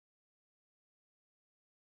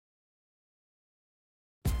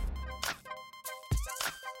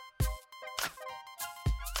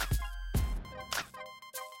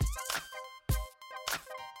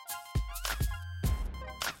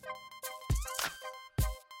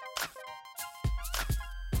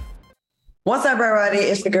What's up, everybody?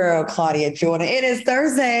 It's the girl, Claudia Jordan. It is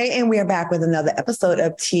Thursday, and we are back with another episode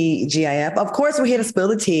of TGIF. Of course, we're here to spill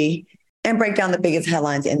the tea and break down the biggest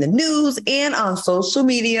headlines in the news and on social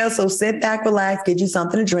media. So sit back, relax, get you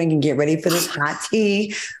something to drink, and get ready for this hot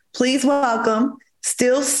tea. Please welcome,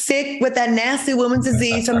 still sick with that nasty woman's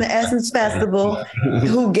disease from the Essence Festival,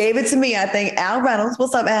 who gave it to me, I think, Al Reynolds.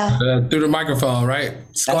 What's up, Al? Through the microphone, right?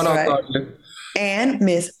 What's going on, Claudia? And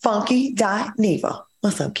Miss Funky Neva.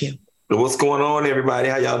 What's up, Q? What's going on, everybody?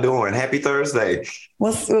 How y'all doing? Happy Thursday.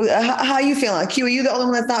 How you feeling? Q, are you the only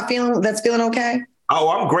one that's feeling okay? Oh,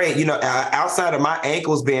 I'm great. You know, outside of my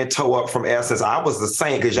ankles being tore up from Essence, I was the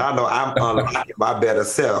same because y'all know I'm unlike my better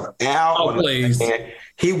self. Al, please.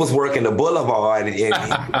 He was working the boulevard, and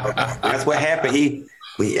that's what happened.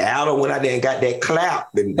 Al went out there and got that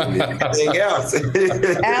clap and everything else.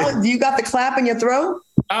 Al, you got the clap in your throat?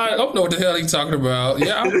 I don't know what the hell he's talking about.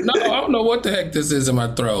 Yeah, I don't know what the heck this is in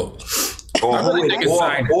my throat. Or who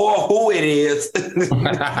it is. You're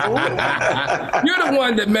the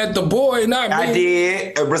one that met the boy, not me. I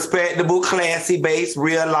did. A respectable, classy base,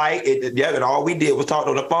 real life. And all we did was talk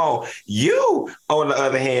on the phone. You, on the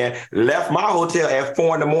other hand, left my hotel at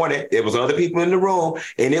 4 a.m. There was other people in the room,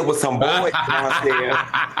 and it was some boys downstairs.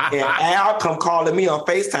 And Al come calling me on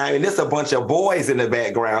FaceTime, and there's a bunch of boys in the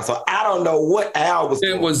background. So I don't know what Al was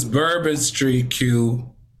doing. It was Bourbon Street, Q.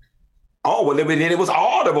 Oh, well, then it was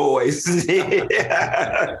all the boys. So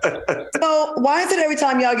why is it every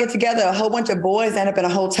time y'all get together, a whole bunch of boys end up in a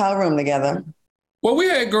hotel room together? Well, we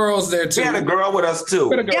had girls there, too. We had a girl with us,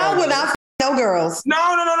 too. Y'all would not no girls. No.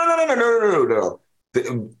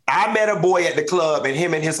 I met a boy at the club, and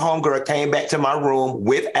him and his homegirl came back to my room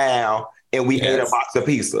with Al, and we ate a box of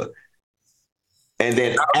pizza. And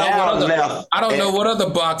then Al left. I don't know what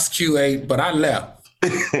other box Q ate, but I left.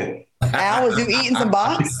 Al, was you eating some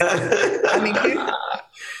box? I mean,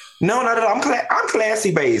 No. I'm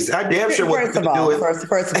classy based. I damn sure. First of all,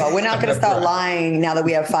 we're not going to start lying now that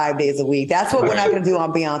we have 5 days a week. That's what we're not going to do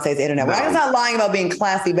on Beyonce's internet. We're not going to start lying about being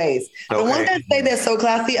classy based. The ones that say they're so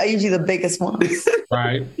classy are usually the biggest ones.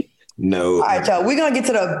 Right. No. All right, y'all. We're going to get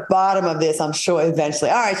to the bottom of this, I'm sure, eventually.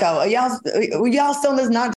 All right, y'all. Y'all still in this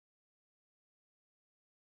not.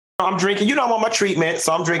 I'm drinking, I'm on my treatment,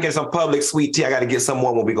 so I'm drinking some public sweet tea. I got to get some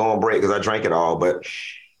more when we go on break because I drank it all. But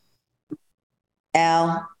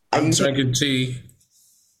Al, I'm drinking tea,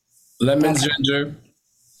 lemon ginger.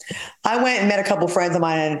 I went and met a couple friends of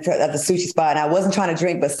mine at the sushi spot, and I wasn't trying to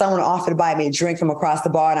drink, but someone offered to buy me a drink from across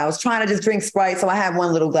the bar, and I was trying to just drink Sprite, so I had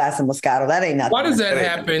one little glass of Moscato. That ain't nothing. Why does that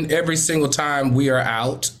happen every single time we are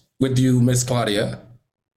out with you, Miss Claudia?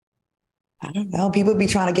 I don't know. People be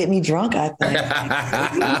trying to get me drunk, I think.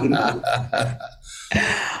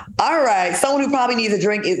 All right. Someone who probably needs a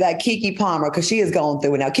drink is that Keke Palmer, because she is going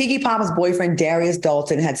through it now. Keke Palmer's boyfriend, Darius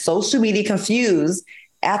Dalton, had social media confused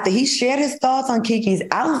after he shared his thoughts on Keke's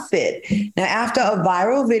outfit. Now, after a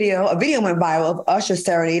video went viral of Usher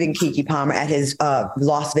serenading Keke Palmer at his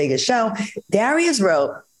Las Vegas show, Darius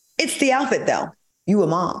wrote, "It's the outfit, though. You a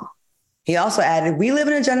mom." He also added, "We live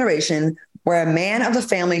in a generation where a man of the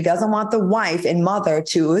family doesn't want the wife and mother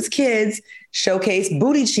to his kids showcase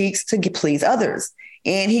booty cheeks to please others.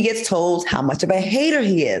 And he gets told how much of a hater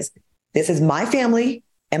he is. This is my family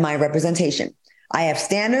and my representation. I have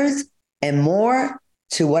standards and more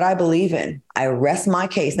to what I believe in. I rest my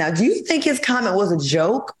case." Now, do you think his comment was a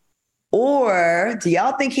joke? Or do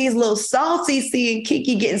y'all think he's a little salty seeing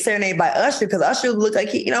Keke getting serenaded by Usher? Because Usher looked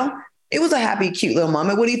like it was a happy, cute little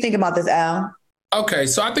moment. What do you think about this, Al? Okay,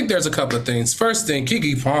 so I think there's a couple of things. First thing,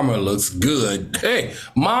 Keke Palmer looks good. Hey,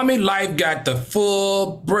 mommy life got the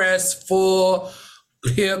full breasts, full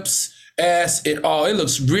hips, ass, it all. It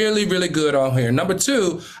looks really, really good on here. Number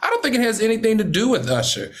two, I don't think it has anything to do with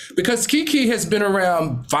Usher because Keke has been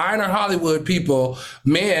around finer Hollywood people,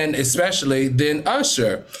 men especially, than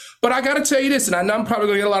Usher. But I got to tell you this, and I know I'm probably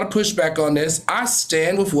going to get a lot of pushback on this. I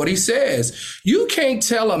stand with what he says. You can't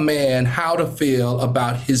tell a man how to feel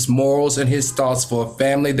about his morals and his thoughts for a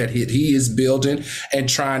family that he is building and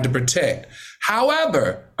trying to protect.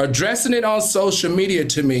 However, addressing it on social media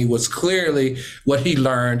to me was clearly what he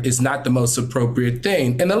learned is not the most appropriate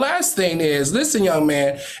thing. And the last thing is, listen, young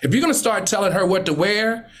man, if you're going to start telling her what to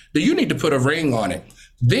wear, then you need to put a ring on it.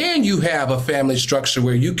 Then you have a family structure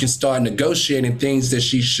where you can start negotiating things that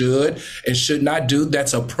she should and should not do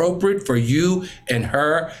that's appropriate for you and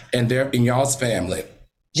her and y'all's family.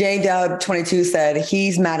 J-Dub22 said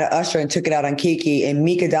he's mad at Usher and took it out on Keke. And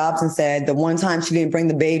Mika Dobson said the one time she didn't bring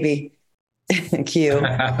the baby. Q.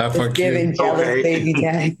 Just giving jealous baby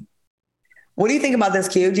daddy. What do you think about this,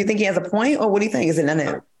 Q? Do you think he has a point or what do you think? Is it none of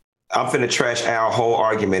it? I'm finna trash our whole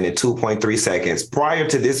argument in 2.3 seconds. Prior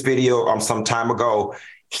to this video, some time ago,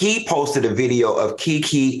 he posted a video of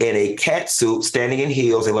Keke in a cat suit standing in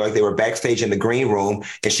heels. It looked like they were backstage in the green room,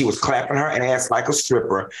 and she was clapping her ass like a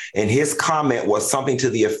stripper. And his comment was something to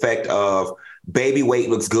the effect of, baby weight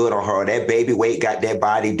looks good on her. That baby weight got that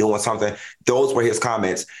body doing something. Those were his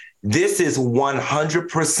comments. This is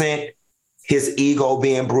 100% his ego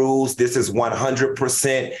being bruised. This is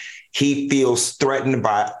 100% he feels threatened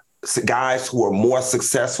by guys who are more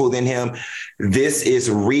successful than him. This is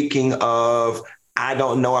reeking of, I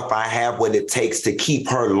don't know if I have what it takes to keep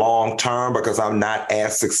her long term because I'm not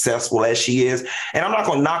as successful as she is. And I'm not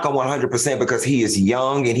going to knock him 100% because he is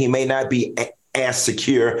young and he may not be as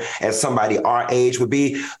secure as somebody our age would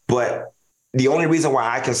be. But the only reason why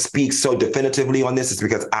I can speak so definitively on this is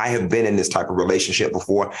because I have been in this type of relationship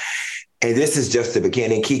before. And this is just the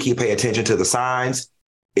beginning. Keke, pay attention to the signs.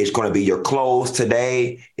 It's going to be your clothes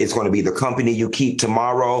today. It's going to be the company you keep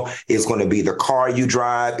tomorrow. It's going to be the car you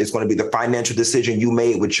drive. It's going to be the financial decision you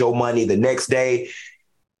made with your money the next day.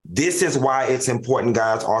 This is why it's important,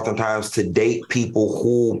 guys, oftentimes to date people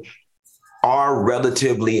who are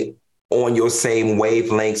relatively on your same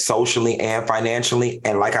wavelength socially and financially.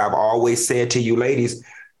 And like I've always said to you ladies,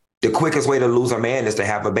 the quickest way to lose a man is to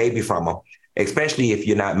have a baby from him, especially if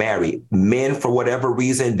you're not married. Men, for whatever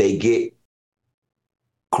reason, they get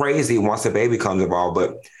crazy once a baby comes involved,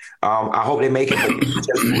 but I hope they make it. It's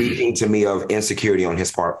just reeking to me of insecurity on his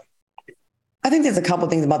part. I think there's a couple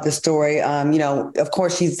of things about this story. Of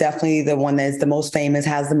course, she's definitely the one that's the most famous,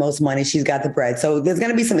 has the most money. She's got the bread. So there's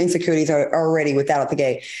going to be some insecurities already with that out the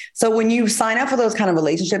gate. So when you sign up for those kind of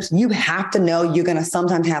relationships, you have to know you're going to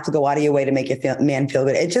sometimes have to go out of your way to make your man feel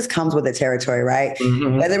good. It just comes with the territory, right?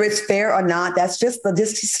 Mm-hmm. Whether it's fair or not, that's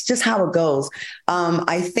just how it goes.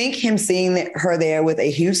 I think him seeing her there with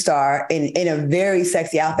a huge star in a very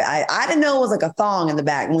sexy outfit. I didn't know it was like a thong in the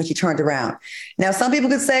back when she turned around. Now, some people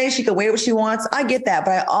could say she could wear what she wants. I get that.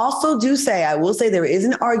 But I also I will say there is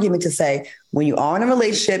an argument to say when you are in a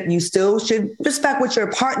relationship, you still should respect what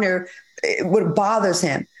your partner, what bothers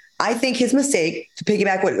him. I think his mistake, to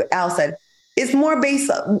piggyback what Al said, is more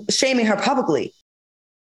based on shaming her publicly.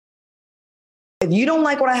 If you don't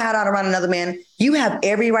like what I had on around another man, you have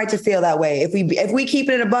every right to feel that way. If we keep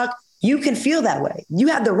it in a buck, you can feel that way. You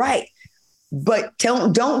have the right. But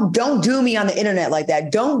don't do me on the internet like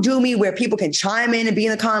that. Don't do me where people can chime in and be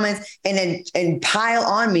in the comments and pile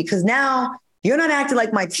on me. Because now you're not acting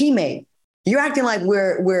like my teammate. You're acting like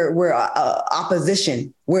we're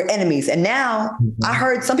opposition. We're enemies. And now I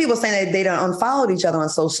heard some people saying that they don't unfollowed each other on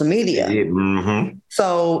social media. Mm-hmm.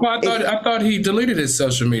 So I thought he deleted his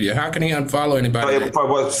social media. How can he unfollow anybody?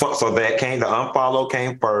 So that came, the unfollow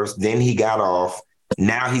came first. Then he got off.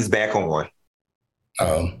 Now he's back on.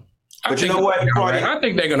 But you know what, Claudia? I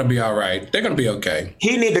think they're going to be all right. They're going to be okay.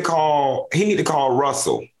 He need to call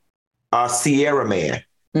Russell, Sierra man.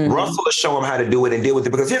 Mm-hmm. Russell to show him how to do it and deal with it.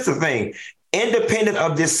 Because here's the thing, independent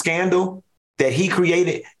of this scandal that he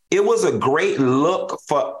created, it was a great look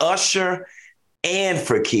for Usher and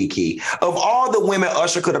for Keke. Of all the women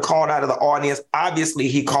Usher could have called out of the audience, obviously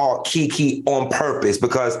he called Keke on purpose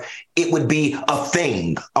because it would be a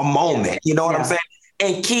thing, a moment. You know what I'm saying?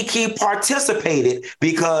 And Keke participated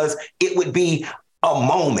because it would be a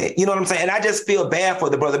moment. You know what I'm saying? And I just feel bad for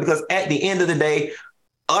the brother because at the end of the day,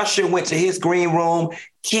 Usher went to his green room.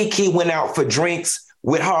 Keke went out for drinks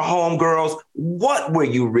with her homegirls. What were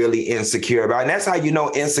you really insecure about? And that's how you know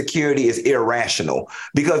insecurity is irrational,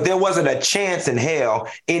 because there wasn't a chance in hell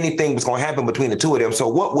anything was going to happen between the two of them. So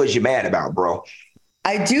what was you mad about, bro?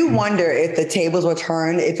 I do wonder if the tables were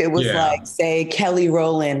turned, if it was like, say, Kelly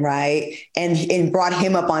Rowland, right? And brought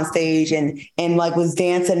him up on stage and like was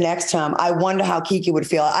dancing next to him. I wonder how Keke would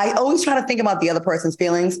feel. I always try to think about the other person's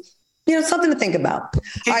feelings. You know, something to think about.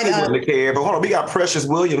 Keke wouldn't care, but hold on. We got Precious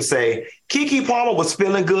Williams say, Keke Palmer was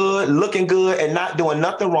feeling good, looking good, and not doing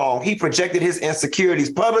nothing wrong. He projected his insecurities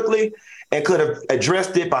publicly and could have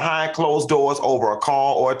addressed it behind closed doors over a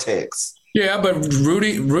call or a text. Yeah, but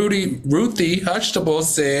Ruthie Huxtable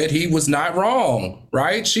said he was not wrong,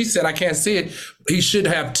 right? She said, I can't see it. He should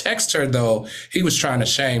have texted her, though. He was trying to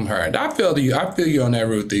shame her. And I feel you on that,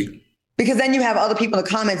 Ruthie. Because then you have other people in the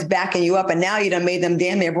comments backing you up, and now you done made them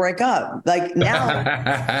damn near break up. Like now.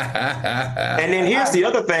 And then here's the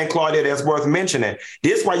other thing, Claudia, that's worth mentioning.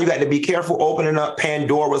 This is why you got to be careful opening up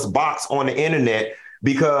Pandora's box on the internet,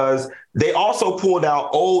 because they also pulled out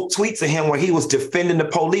old tweets of him where he was defending the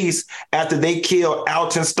police after they killed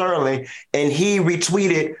Alton Sterling, and he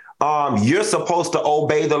retweeted, you're supposed to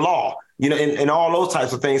obey the law, you know, and all those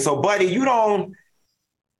types of things. So, buddy, you don't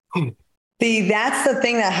See, that's the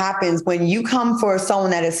thing that happens when you come for someone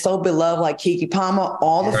that is so beloved like Keke Palmer.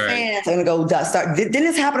 All the fans are going to go start. Didn't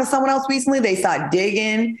this happen to someone else recently? They start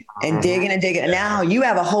digging and digging and digging. And now you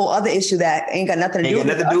have a whole other issue that ain't got nothing to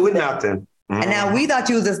do with nothing. And now we thought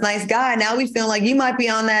you was this nice guy. Now we feel like you might be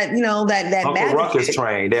on that, that Uncle Ruckus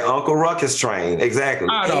train. That Uncle Ruckus train. Exactly.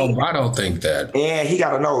 I don't think that. And he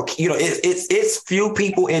got to know, it's few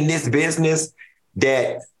people in this business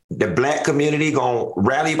that the Black community gonna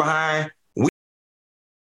rally behind.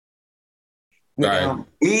 We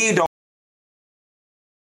don't.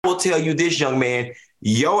 I will tell you this, young man,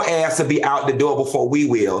 your ass will be out the door before we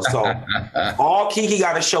will. So all Keke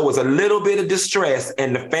got to show is a little bit of distress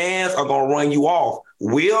and the fans are going to run you off.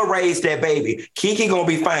 We'll raise that baby. Keke going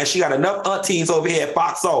to be fine. She got enough aunties over here at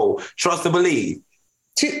Fox Soul. Trust and believe.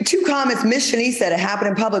 Two comments. Miss Shanice said it happened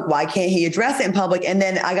in public. Why can't he address it in public? And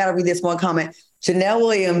then I got to read this one comment. Janelle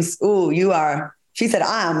Williams. She said,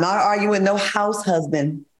 I am not arguing with no house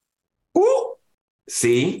husband. Ooh.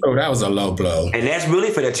 See? Oh, that was a low blow. And that's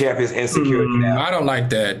really for the champion's insecurity now. I don't like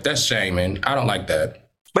that. That's shaming. I don't like that.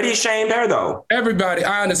 But he shamed her, though. Everybody,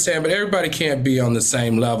 I understand, but everybody can't be on the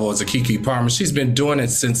same level as a Keke Palmer. She's been doing it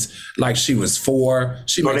since, she was 4.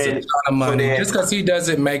 She makes a ton of money. Just because he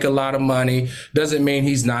doesn't make a lot of money doesn't mean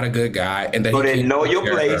he's not a good guy. And that he know your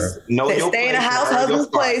place. Stay in a house husband's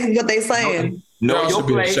place is what they saying. Know your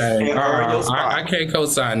place and earn your spot. I can't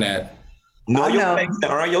co-sign that. Know your place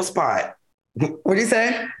and earn your spot. What do you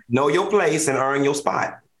say? Know your place and earn your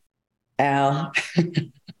spot. Al.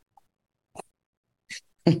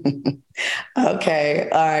 Okay.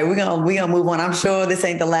 All right. We're gonna move on. I'm sure this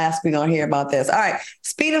ain't the last we're gonna hear about this. All right.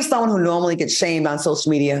 Speaking of someone who normally gets shamed on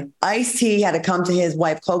social media, Ice-T had to come to his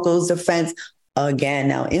wife Coco's defense again.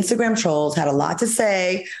 Now, Instagram trolls had a lot to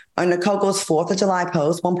say under Coco's 4th of July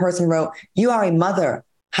post. One person wrote, "You are a mother.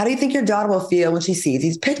 How do you think your daughter will feel when she sees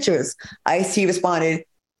these pictures?" Ice-T responded,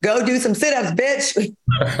 "Go do some sit-ups, bitch."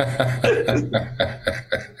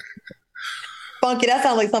 Funky, that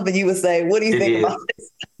sounds like something you would say. What do you think about this?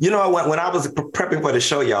 When I was prepping for the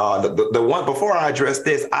show, y'all, the one before I addressed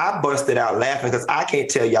this, I busted out laughing because I can't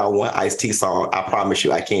tell y'all one Ice-T song. I promise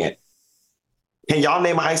you I can't. Can y'all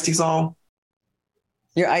name an Ice-T song?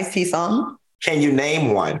 Your Ice-T song? Can you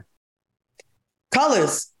name one?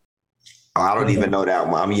 Colors. Oh, I don't even know that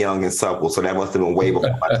one. I'm young and supple, so that must have been way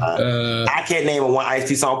before my time. I can't name one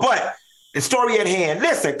Ice-T song, but the story at hand.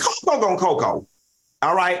 Listen, Coco on Coco.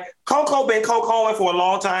 All right? Coco been Cocoing for a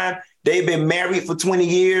long time. They've been married for 20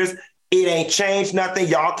 years. It ain't changed nothing.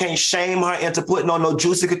 Y'all can't shame her into putting on no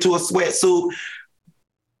Juicy Couture sweatsuit.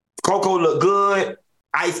 Coco look good.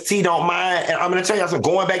 Ice-T don't mind. And I'm going to tell y'all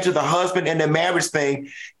something. Going back to the husband and the marriage thing,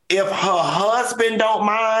 if her husband don't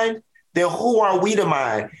mind, then who are we to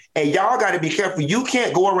mind? And y'all got to be careful. You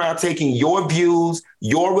can't go around taking your views,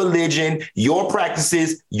 your religion, your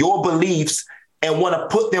practices, your beliefs, and want to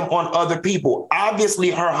put them on other people. Obviously,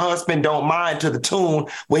 her husband don't mind to the tune,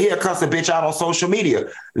 well, he'll cuss a bitch out on social media.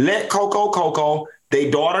 Let Coco. Their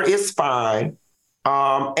daughter is fine,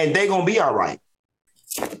 and they going to be all right.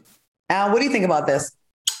 Al, what do you think about this?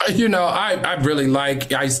 I really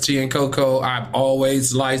like Ice-T and Coco. I've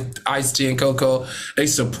always liked Ice-T and Coco. They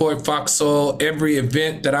support Fox Soul. Every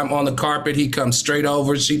event that I'm on the carpet, he comes straight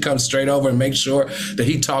over. She comes straight over and makes sure that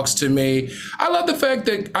he talks to me. I love the fact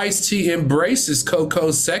that Ice-T embraces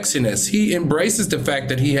Coco's sexiness. He embraces the fact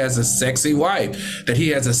that he has a sexy wife, that he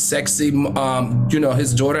has a sexy,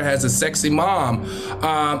 his daughter has a sexy mom.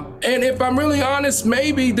 And if I'm really honest,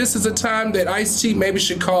 maybe this is a time that Ice-T maybe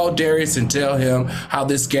should call Darius and tell him how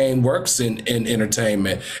this game works in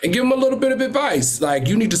entertainment and give him a little bit of advice. Like,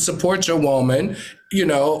 you need to support your woman,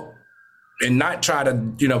 and not try to,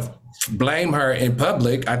 blame her in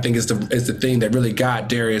public. I think is the thing that really got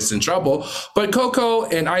Darius in trouble. But Coco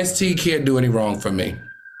and Ice-T can't do any wrong for me.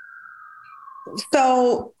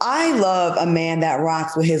 So I love a man that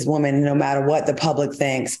rocks with his woman no matter what the public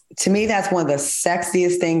thinks. To me, that's one of the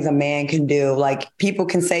sexiest things a man can do. Like, people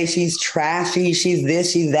can say she's trashy, she's this,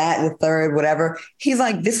 she's that, the third, whatever. He's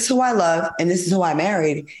like, this is who I love and this is who I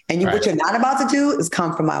married. And what you're not about to do is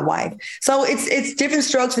come from my wife. So it's different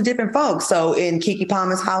strokes for different folks. So in Keke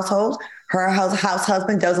Palmer's household, her house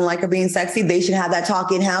husband doesn't like her being sexy. They should have that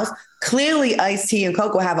talk in-house. Clearly, Ice-T and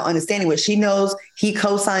Coco have an understanding where she knows he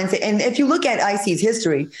co-signs it. And if you look at Ice-T's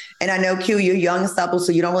history, and I know, Q, you're young and supple,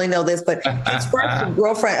 so you don't really know this, but his first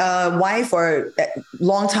girlfriend, wife or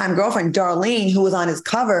longtime girlfriend, Darlene, who was on his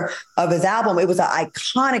cover of his album, it was an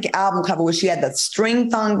iconic album cover where she had the string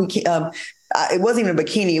thong. It wasn't even a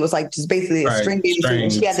bikini. It was like just basically a string bathing suit.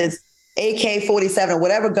 And she had this AK-47,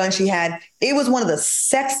 whatever gun she had. It was one of the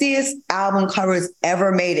sexiest album covers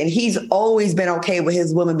ever made. And he's always been okay with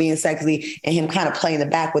his woman being sexy and him kind of playing the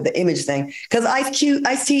back with the image thing. Because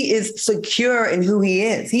Ice-T is secure in who he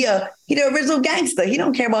is. He the original gangster. He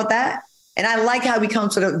don't care about that. And I like how he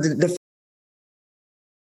comes to the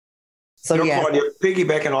so yeah. Claudia,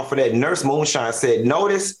 piggybacking off of that, Nurse Moonshine said,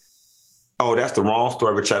 notice. Oh, that's the wrong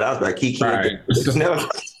story, but that was about Keke. Right.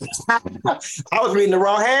 I was reading the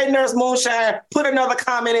wrong. Hey, Nurse Moonshine, put another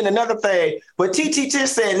comment in another thing. But TT Tish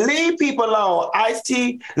said, leave people alone.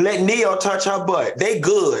 Ice-T, let Neo touch her butt. They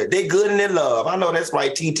good. They good and in love. I know that's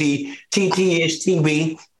right, TT-ish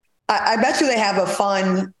TB. I bet you they have a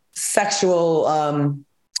fun sexual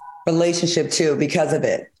relationship too because of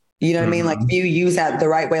it. You know what I mean? Like if you use that the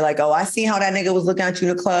right way, like, oh, I see how that nigga was looking at you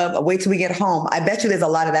in the club. Wait till we get home. I bet you there's a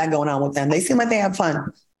lot of that going on with them. They seem like they have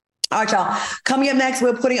fun. All right, y'all. Coming up next,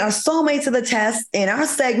 we're putting our soulmate to the test in our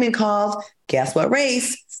segment called Guess What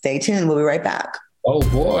Race? Stay tuned. We'll be right back. Oh,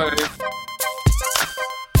 boy.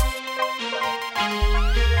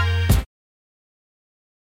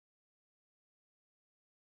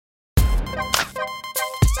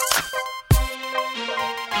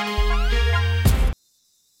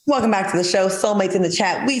 Welcome back to the show. Soulmates in the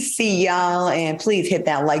chat. We see y'all, and please hit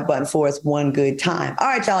that like button for us one good time. All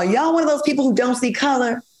right, y'all. Y'all one of those people who don't see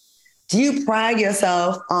color. Do you pride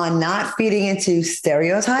yourself on not feeding into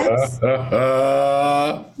stereotypes?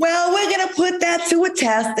 Well, we're going to put that to a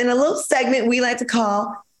test in a little segment we like to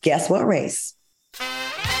call Guess What Race?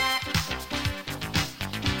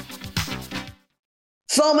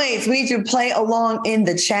 Soulmates, we need you to play along in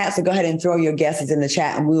the chat. So go ahead and throw your guesses in the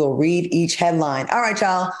chat and we will read each headline. All right,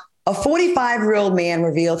 y'all. A 45-year-old man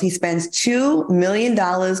revealed he spends $2 million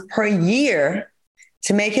per year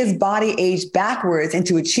to make his body age backwards and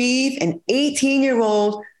to achieve an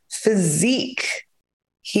 18-year-old physique.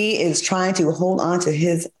 He is trying to hold on to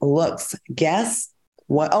his looks. Guess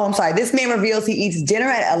what? Oh, I'm sorry. This man reveals he eats dinner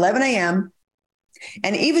at 11 a.m.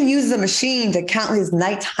 and even uses a machine to count his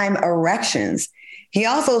nighttime erections. He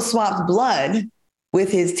also swapped blood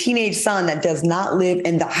with his teenage son that does not live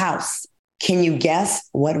in the house. Can you guess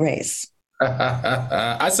what race?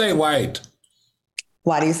 I say white.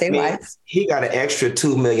 Why do you say white? He got an extra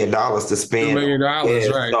 $2 million to spend. $2 million,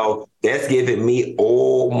 right. So that's giving me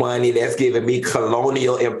old money. That's giving me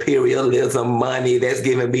colonial imperialism money. That's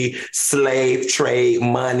giving me slave trade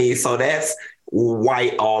money. So that's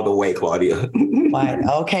white all the way, Claudia. White.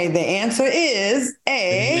 Okay, the answer is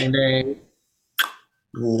A. Ding, ding, ding.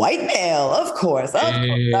 White male, of course.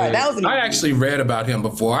 Sorry, that was I actually read about him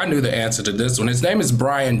before. I knew the answer to this one. His name is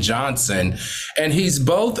Brian Johnson, and he's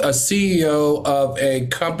both a CEO of a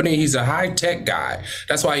company. He's a high-tech guy.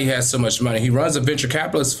 That's why he has so much money. He runs a venture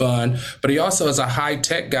capitalist fund, but he also is a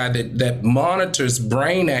high-tech guy that monitors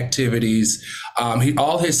brain activities.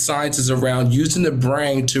 All his science is around using the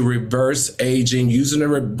brain to reverse aging, using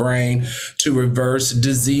the brain to reverse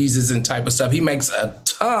diseases and type of stuff. He makes a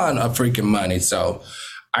ton of freaking money. So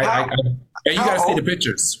you got to see the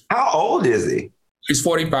pictures. How old is he? He's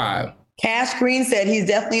 45. Cash Green said he's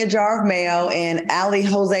definitely a jar of mayo. And Ali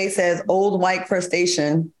Jose says old white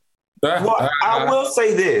crustacean. Well, I will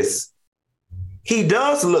say this. He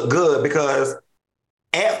does look good because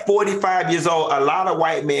at 45 years old, a lot of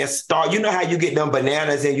white men start, you know how you get them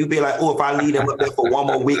bananas and you be like, oh, if I leave them up there for one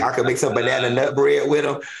more week, I can make some banana nut bread with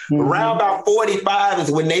them. Mm-hmm. Around about 45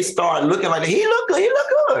 is when they start looking like, he look good, he look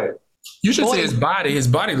good. You should see his body. His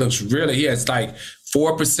body looks really, he has like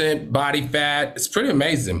 4% body fat. It's pretty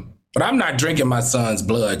amazing. But I'm not drinking my son's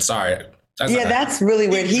blood. Sorry. That's really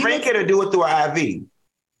weird. He drink it or do it through an IV?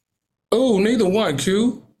 Oh, neither one,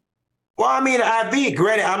 Q. Well, I mean, IV,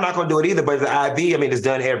 granted, I'm not going to do it either, but the IV, I mean, it's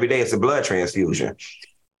done every day. It's a blood transfusion.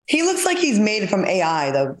 He looks like he's made from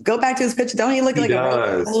AI, though. Go back to his picture. Don't he look like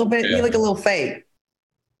a little bit? Yeah. He look a little fake.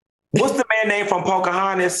 What's the man name from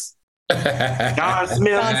Pocahontas? John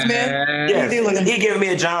Smith. John Smith? Yes, he giving me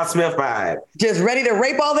a John Smith vibe. Just ready to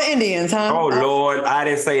rape all the Indians, huh? Oh, Lord, I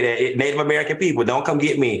didn't say that. Native American people, don't come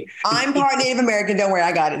get me. I'm part Native American. Don't worry,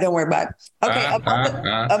 I got it. Don't worry about it. Okay,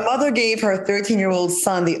 a mother gave her 13-year-old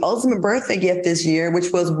son the ultimate birthday gift this year,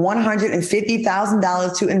 which was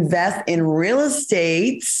 $150,000 to invest in real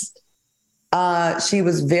estate. She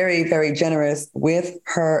was very, very generous with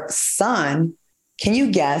her son. Can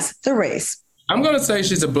you guess the race? I'm going to say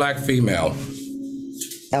she's a black female.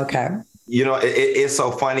 Okay. You know, it's so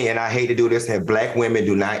funny, and I hate to do this, and black women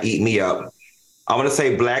do not eat me up. I'm going to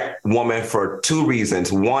say black woman for two reasons.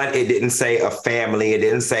 One, it didn't say a family. It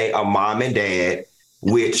didn't say a mom and dad,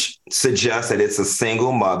 which suggests that it's a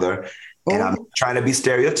single mother. And I'm trying to be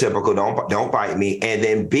stereotypical. Don't bite me. And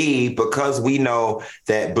then B, because we know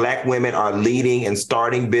that Black women are leading and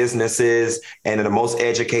starting businesses and are the most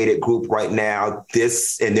educated group right now,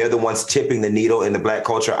 and they're the ones tipping the needle in the Black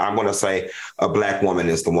culture. I'm going to say a Black woman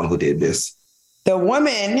is the one who did this. The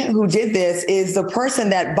woman who did this is the person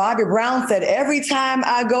that Bobby Brown said, every time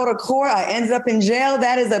I go to court, I ended up in jail.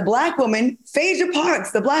 That is a Black woman. Phaedra Parks,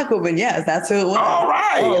 the Black woman. Yes, that's who it was. All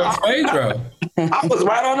right. Oh, it's Phaedra. I was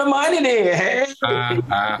right on the money there. Hey.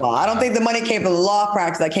 Well, I don't think the money came from the law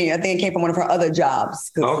practice. I think it came from one of her other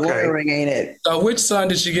jobs. Okay. Lawyering ain't it. So which son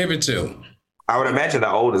did she give it to? I would imagine the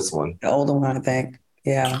oldest one. The older one, I think.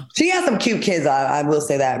 Yeah. She has some cute kids. I will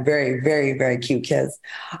say that. Very, very, very cute kids.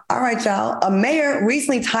 All right, y'all. A mayor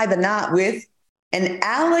recently tied the knot with an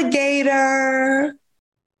alligator.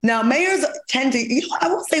 Now, mayors tend to, I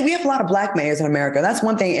will say we have a lot of Black mayors in America. That's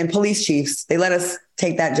one thing. And police chiefs, they let us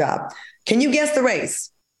take that job. Can you guess the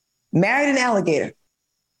race? Married an alligator.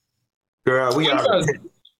 Girl, we are.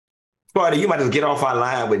 Florida, you might just get off our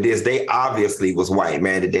line with this. They obviously was white,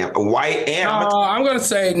 man. The damn white and I'm going to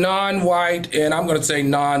say non-white, and I'm going to say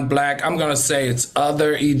non-Black. I'm going to say it's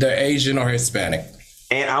either Asian or Hispanic.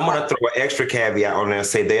 And I'm going to throw an extra caveat on there and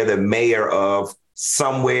say they're the mayor of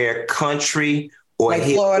somewhere country or like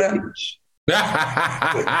Florida.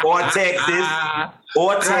 or Texas.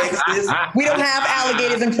 Or Texas. We don't have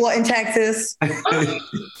alligators in Texas.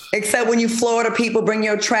 Except when you Florida people bring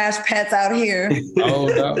your trash pets out here. Oh,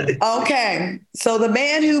 no. Okay. So the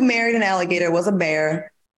man who married an alligator was a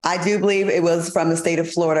mayor. I do believe it was from the state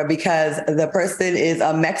of Florida because the person is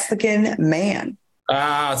a Mexican man.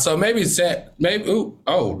 So maybe ooh,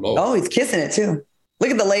 oh, Lord. Oh, he's kissing it too.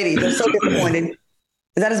 Look at the lady. They're so disappointed.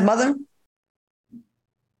 Is that his mother?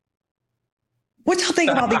 What y'all think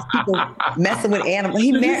about these people messing with animals?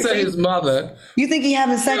 Did you say his mother? You think he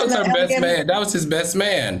having sex with an alligator? Best man. That was his best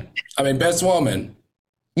man. Best woman.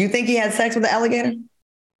 You think he had sex with the alligator?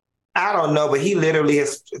 I don't know, but he literally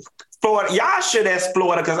has Florida. Y'all should ask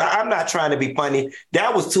Florida because I'm not trying to be funny.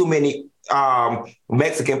 That was too many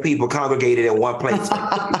Mexican people congregated in one place.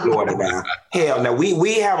 Florida now. Hell, now we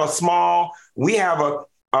have a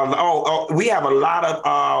lot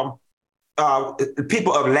of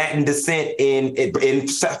people of Latin descent in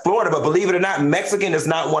Florida, but believe it or not, Mexican is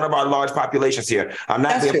not one of our large populations here. I'm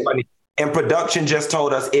not being funny. And production just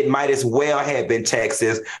told us it might as well have been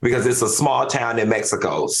Texas because it's a small town in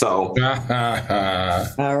Mexico. So,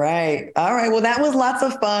 all right. Well, that was lots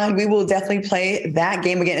of fun. We will definitely play that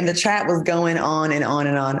game again. And the chat was going on and on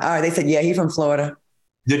and on. All right. They said, yeah, he's from Florida.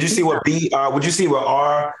 Did you see what would you see what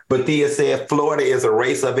R. Bethia said? Florida is a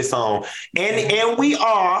race of its own. And we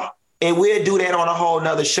are. And we'll do that on a whole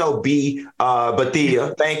nother show,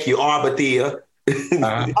 Bethia. Thank you, R. Bethia. All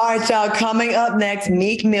right, y'all. Coming up next,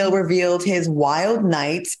 Meek Mill revealed his wild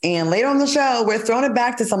nights. And later on the show, we're throwing it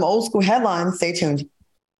back to some old school headlines. Stay tuned.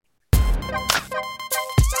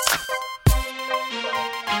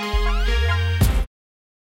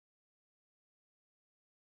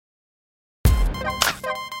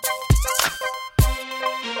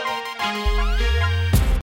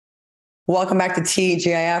 Welcome back to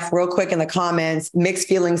TGIF. Real quick in the comments, Mixed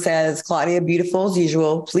Feelings says, Claudia, beautiful as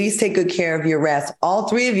usual. Please take good care of your rest. All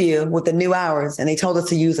three of you with the new hours. And they told us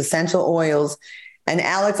to use essential oils. And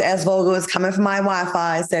Alex S. Vogel is coming from my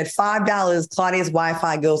Wi-Fi, said $5. Claudia's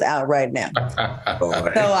Wi-Fi goes out right now. So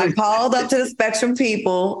I called up to the Spectrum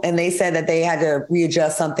people and they said that they had to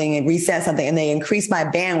readjust something and reset something. And they increased my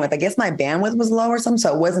bandwidth. I guess my bandwidth was low or something.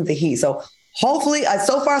 So it wasn't the heat. So hopefully,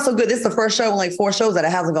 so far so good. This is the first show in like 4 shows that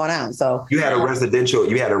it hasn't gone out. So you had a residential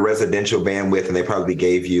bandwidth, and they probably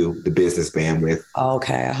gave you the business bandwidth.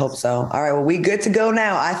 Okay, I hope so. All right, well, we good to go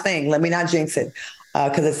now. I think. Let me not jinx it,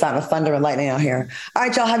 because it's starting to thunder and lightning out here. All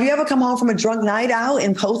right, y'all. Have you ever come home from a drunk night out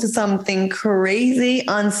and posted something crazy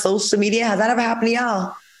on social media? Has that ever happened to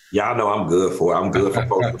y'all? Y'all know I'm good for it. I'm good for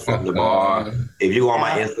posting from the bar. If you go on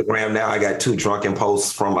my Instagram now, I got 2 drunken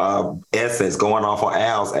posts from Essence going off on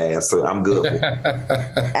Al's ass. So I'm good for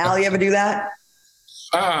it. Al, you ever do that?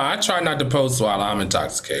 I try not to post while I'm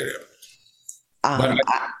intoxicated.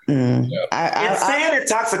 Saying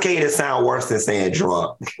intoxicated sound worse than saying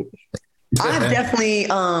drunk. I've definitely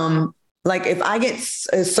like if I get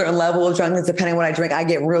a certain level of drunkenness, depending on what I drink, I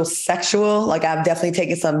get real sexual. Like I've definitely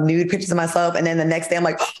taken some nude pictures of myself. And then the next day I'm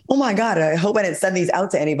like, oh my God, I hope I didn't send these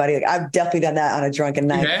out to anybody. Like I've definitely done that on a drunken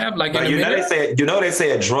night. Yeah, like they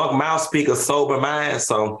say a drunk mouth speaks a sober mind.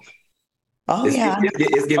 So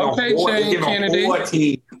it's giving okay, Shane Kennedy.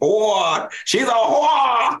 Whore. She's a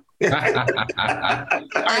whore.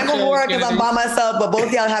 I'm a whore because I'm by myself, but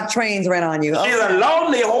both y'all have trains ran on you. She's a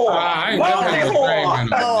lonely whore. Lonely whore.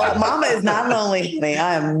 Oh, Mama is not lonely, honey.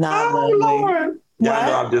 I am not lonely. Lord. Y'all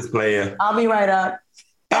know I'm just playing. I'll be right up.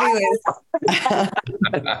 Anyways,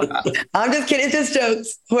 I'm just kidding. It's just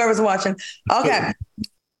jokes. Whoever's watching. Okay.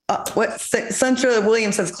 What Central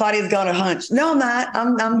Williams says? Claudia's gone to hunch. No, I'm not.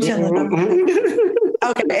 I'm chilling.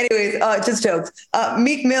 Okay. Anyways, just jokes.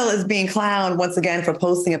 Meek Mill is being clowned once again for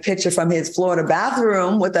posting a picture from his Florida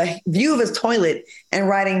bathroom with a view of his toilet and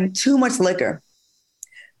writing "too much liquor."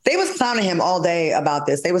 They was clowning him all day about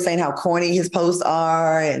this. They were saying how corny his posts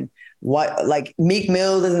are and what, like, Meek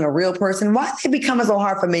Mill isn't a real person. Why did it become so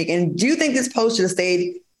hard for Meek? And do you think this post should have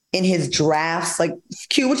stayed in his drafts? Like,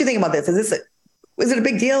 Q, what do you think about this? Is it a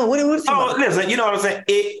big deal? Listen, you know what I'm saying?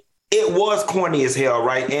 It was corny as hell,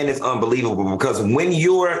 right? And it's unbelievable because when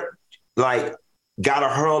you're like gotta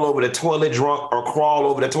hurl over the toilet drunk or crawl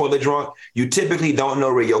over the toilet drunk, you typically don't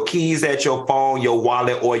know where your keys at, your phone, your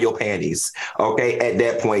wallet, or your panties. Okay, at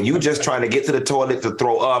that point, you just trying to get to the toilet to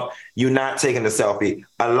throw up. You're not taking the selfie.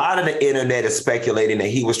 A lot of the internet is speculating that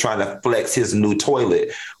he was trying to flex his new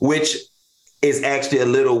toilet, which is actually a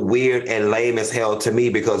little weird and lame as hell to me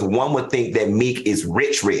because one would think that Meek is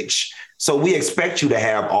rich. So we expect you to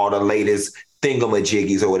have all the latest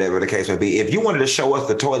thingamajiggies or whatever the case may be. If you wanted to show us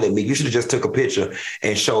the toilet, Meek, you should have just took a picture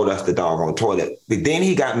and showed us the doggone toilet. But then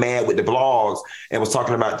he got mad with the blogs and was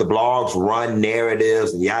talking about the blogs run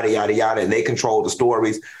narratives and yada, yada, yada, and they control the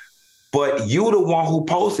stories. But you the one who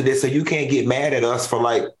posted it, so you can't get mad at us for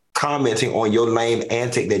like commenting on your lame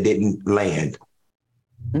antic that didn't land.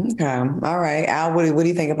 Okay. All right. Al, what do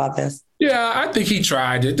you think about this? Yeah, I think he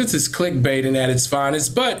tried it. This is clickbaiting at its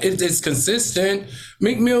finest, but it's consistent.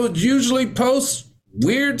 Meek Mill usually posts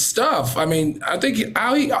weird stuff. I mean, I think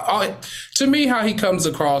how he comes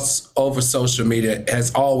across over social media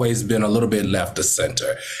has always been a little bit left of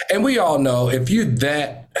center. And we all know if you're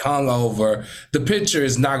that hungover, the picture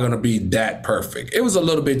is not going to be that perfect. It was a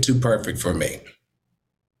little bit too perfect for me.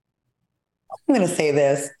 I'm going to say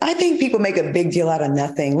this. I think people make a big deal out of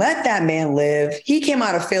nothing. Let that man live. He came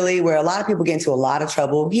out of Philly where a lot of people get into a lot of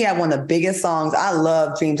trouble. He had one of the biggest songs. I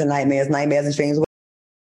love Dreams and Nightmares, Nightmares and Dreams. I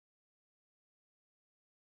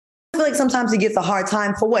feel like sometimes he gets a hard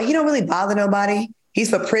time for what? He don't really bother nobody. He's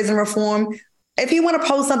for prison reform. If you want to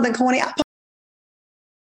post something corny,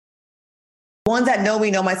 ones that know me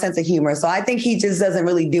know my sense of humor. So I think he just doesn't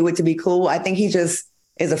really do it to be cool. I think he just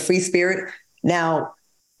is a free spirit. Now,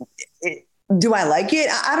 do I like it?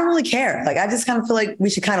 I don't really care. Like, I just kind of feel like we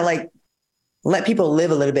should kind of like let people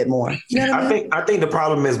live a little bit more. You know what I mean? I think the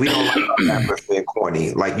problem is we don't like our rappers being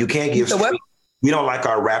corny. Like, you can't give we don't like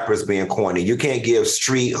our rappers being corny. You can't give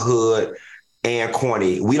street, hood, and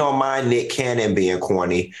corny. We don't mind Nick Cannon being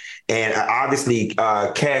corny. And obviously,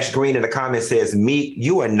 Cash Green in the comments says, Meek,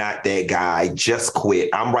 you are not that guy. Just quit.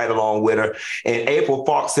 I'm right along with her. And April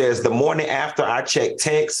Fox says, the morning after I check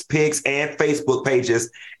texts, pics, and Facebook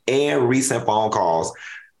pages and recent phone calls.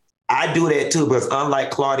 I do that too, because unlike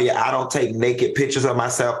Claudia, I don't take naked pictures of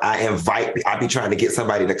myself. I be trying to get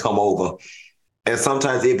somebody to come over. And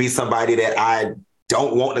sometimes it'd be somebody that I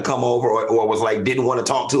don't want to come over or was like, didn't want to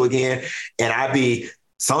talk to again. And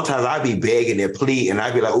sometimes I'd be begging and pleading, and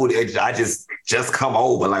I'd be like, oh, I just come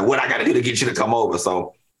over. Like, what I got to do to get you to come over?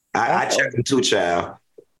 So I check them too, child.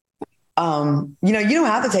 You don't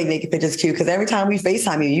have to take naked pictures, Q, because every time we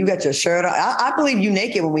FaceTime you got your shirt on. I believe you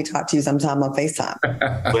naked when we talk to you sometime on FaceTime.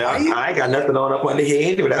 Well, I ain't got nothing on up under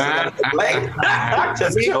here anyway. I'm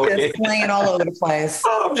just joking. Just playing all over the place.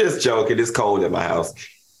 I'm just joking. It's cold in my house.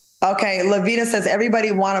 Okay, Lavita says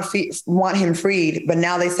everybody want him freed, but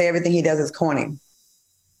now they say everything he does is corny.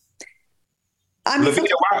 I mean,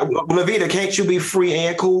 Lavita, can't you be free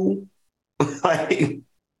and cool?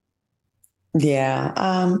 Yeah.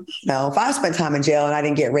 No, if I spent time in jail and I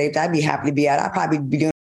didn't get raped, I'd be happy to be out. I'd probably be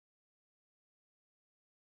doing.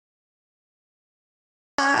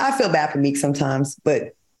 I feel bad for Meek sometimes,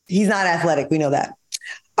 but he's not athletic. We know that.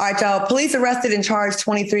 All right, y'all. Police arrested and charged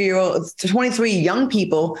 23 young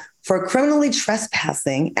people for criminally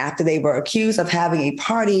trespassing after they were accused of having a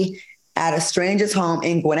party at a stranger's home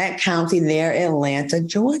in Gwinnett County near Atlanta,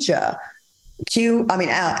 Georgia.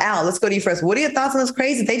 Al, let's go to you first. What are your thoughts on this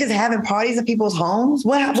crazy? They just having parties in people's homes?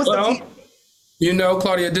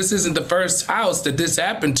 Claudia, this isn't the first house that this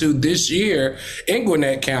happened to this year in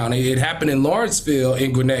Gwinnett County. It happened in Lawrenceville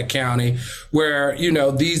in Gwinnett County where,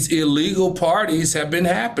 these illegal parties have been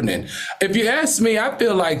happening. If you ask me, I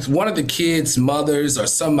feel like one of the kids' mothers or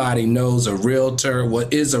somebody knows a realtor,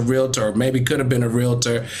 what is a realtor, or maybe could have been a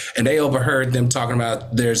realtor, and they overheard them talking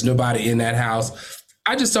about there's nobody in that house.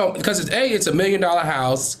 I just don't, because it's it's $1 million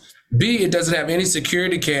house. B, it doesn't have any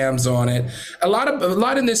security cams on it. A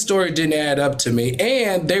lot in this story didn't add up to me.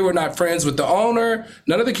 And they were not friends with the owner.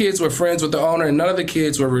 None of the kids were friends with the owner, and none of the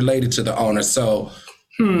kids were related to the owner. So,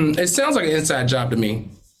 it sounds like an inside job to me.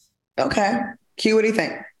 Okay. Q, what do you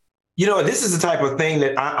think? You know, this is the type of thing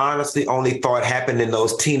that I honestly only thought happened in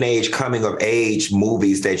those teenage coming of age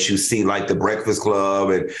movies that you see, like The Breakfast Club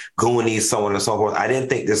and Goonies, so on and so forth. I didn't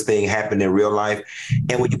think this thing happened in real life.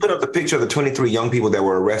 And when you put up the picture of the 23 young people that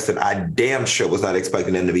were arrested, I damn sure was not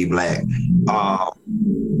expecting them to be Black.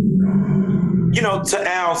 You know, to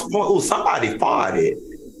Al's point, somebody farted.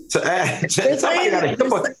 Somebody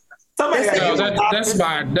got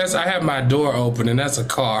to I have my door open, and that's a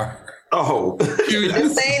car. Oh, they're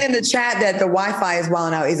saying in the chat that the Wi-Fi is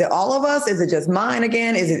wilding out. Is it all of us? Is it just mine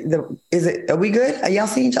again? Are we good? Are y'all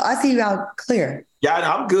seeing each other? I see you out clear. Yeah,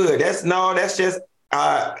 I'm good. That's just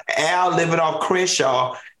Al living off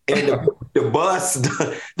Crenshaw, and the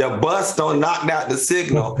bus don't knock out the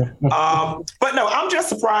signal. But no, I'm just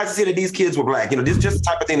surprised to see that these kids were Black. You know, this is just the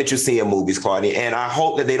type of thing that you see in movies, Claudia. And I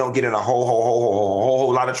hope that they don't get in a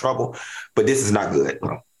whole lot of trouble. But this is not good.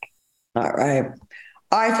 All right.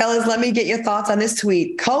 All right, fellas, let me get your thoughts on this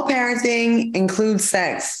tweet. Co-parenting includes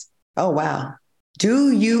sex. Oh, wow.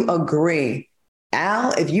 Do you agree?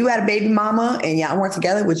 Al, if you had a baby mama and y'all weren't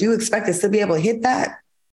together, would you expect to still be able to hit that?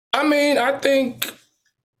 I mean, I think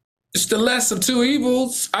it's the less of two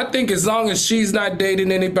evils. I think as long as she's not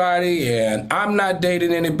dating anybody and I'm not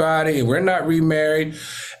dating anybody and we're not remarried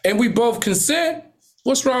and we both consent,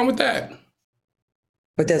 what's wrong with that?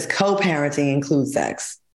 But does co-parenting include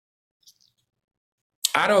sex?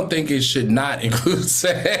 I don't think it should not include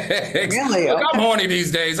sex. Really? Look, I'm horny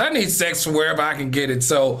these days. I need sex from wherever I can get it.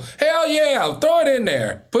 So, hell yeah, throw it in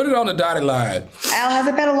there. Put it on the dotted line. Al, has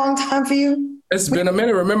it been a long time for you? It's been a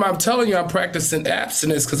minute. Remember, I'm telling you, I'm practicing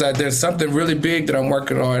abstinence because there's something really big that I'm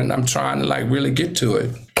working on, and I'm trying to really get to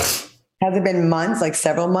it. Has it been months, like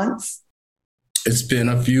several months? It's been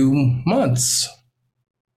a few months.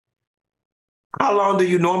 How long do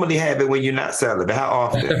you normally have it when you're not celibate? How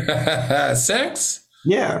often? Sex?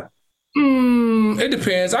 Yeah. It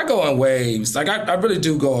depends. I go on waves. Like I really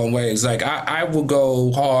do go on waves. Like I will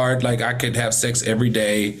go hard. Like I could have sex every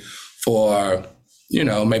day for,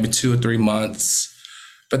 maybe 2 or 3 months.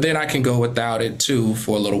 But then I can go without it too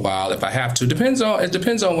for a little while if I have to. It depends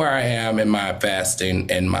on where I am in my fasting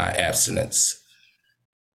and my abstinence.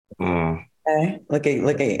 Okay. Look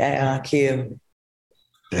at Q.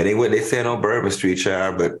 That ain't what they said on Bourbon Street,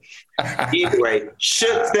 child. But anyway, should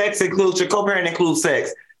co-parenting include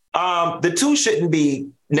sex? The two shouldn't be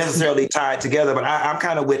necessarily tied together, but I'm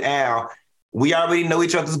kind of with Al. We already know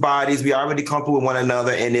each other's bodies. We already comfortable with one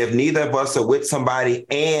another. And if neither of us are with somebody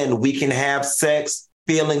and we can have sex,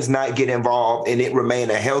 feelings not get involved, and it remain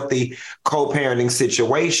a healthy co-parenting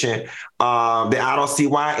situation, then I don't see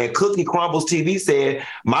why. And Cookie Crumbles TV said,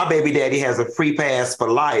 my baby daddy has a free pass for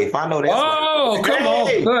life. I know that's come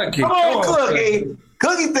on, Cookie. Come on, Cookie.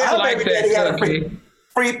 Cookie said my baby daddy got a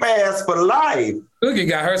free pass for life. Cookie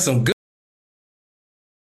got her some good.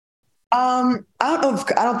 I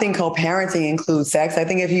don't think co-parenting includes sex. I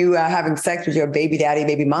think if you are having sex with your baby daddy,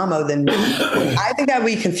 baby mama, then I think that would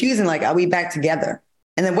be confusing. Like, are we back together?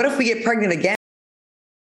 And then what if we get pregnant again?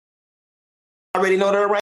 I already know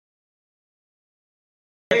the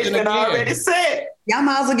arrangement already said. Y'all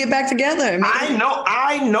might as well get back together.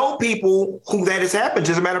 I know people who that has happened.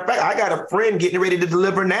 As a matter of fact, I got a friend getting ready to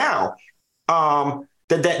deliver now. That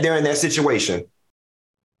they're in that situation.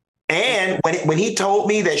 And when he told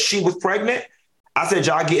me that she was pregnant, I said,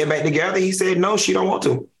 y'all getting back together? He said, no, she don't want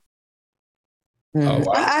to. Oh,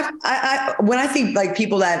 wow. I when I see like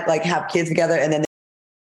people that like have kids together and then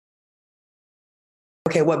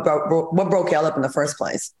what broke y'all up in the first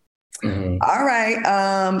place? Mm-hmm. All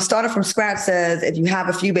right. Starter from scratch says, if you have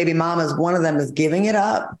a few baby mamas, one of them is giving it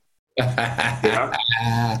up.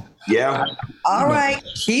 Yeah. All right.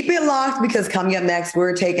 Keep it locked because coming up next,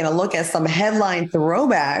 we're taking a look at some headline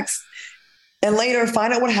throwbacks and later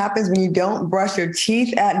find out what happens when you don't brush your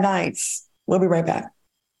teeth at nights. We'll be right back.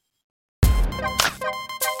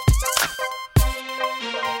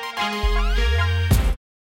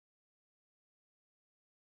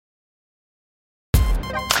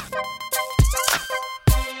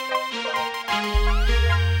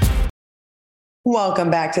 Welcome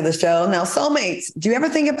back to the show. Now, soulmates, do you ever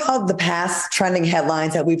think about the past trending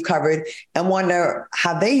headlines that we've covered and wonder,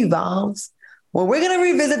 have they evolved? Well, we're going to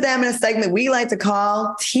revisit them in a segment we like to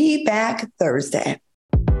call Tea Back Thursday.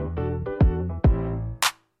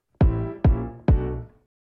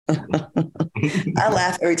 I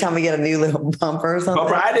laugh every time we get a new little bumper or something.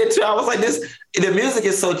 But I did too. I was like, the music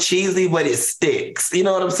is so cheesy, but it sticks. You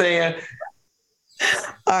know what I'm saying?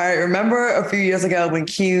 All right. Remember a few years ago when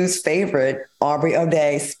Q's favorite, Aubrey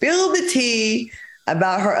O'Day, spilled the tea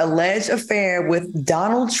about her alleged affair with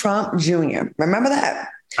Donald Trump Jr. Remember that?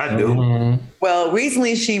 I do. Well,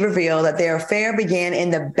 recently she revealed that their affair began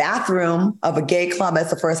in the bathroom of a gay club. That's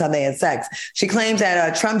the first time they had sex. She claims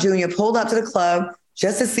that Trump Jr. pulled up to the club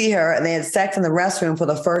just to see her, and they had sex in the restroom for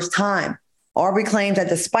the first time. Aubrey claims that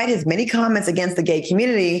despite his many comments against the gay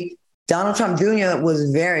community, Donald Trump Jr. was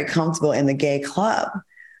very comfortable in the gay club.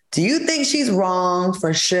 Do you think she's wrong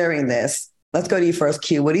for sharing this? Let's go to you first,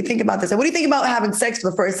 Q. What do you think about this? And what do you think about having sex for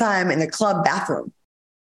the first time in the club bathroom?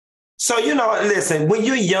 So, listen, when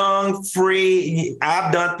you're young, free,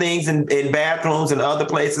 I've done things in bathrooms and other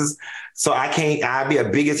places. So I'd be a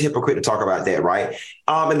biggest hypocrite to talk about that, right?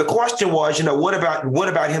 And the question was, what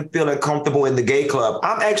about him feeling comfortable in the gay club?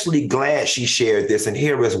 I'm actually glad she shared this, and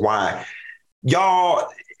here is why. Y'all,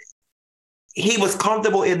 he was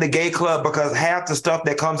comfortable in the gay club because half the stuff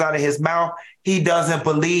that comes out of his mouth, he doesn't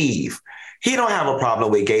believe. He don't have a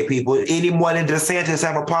problem with gay people any more than DeSantis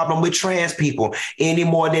have a problem with trans people, any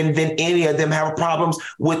more than any of them have problems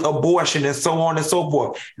with abortion and so on and so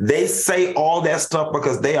forth. They say all that stuff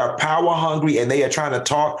because they are power hungry and they are trying to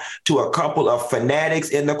talk to a couple of fanatics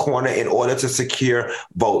in the corner in order to secure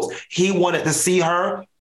votes. He wanted to see her,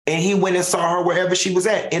 and he went and saw her wherever she was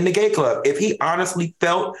at in the gay club. If he honestly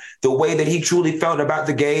felt the way that he truly felt about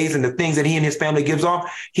the gays and the things that he and his family gives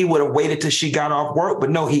off, he would have waited till she got off work. But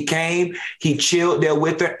no, he came, he chilled there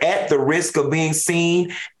with her at the risk of being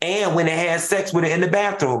seen, and when they had sex with her in the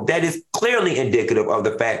bathroom. That is clearly indicative of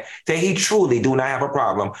the fact that he truly do not have a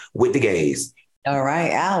problem with the gays. All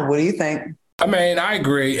right, Al, what do you think? I mean, I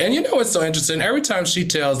agree. And it's so interesting. Every time she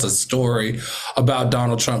tells a story about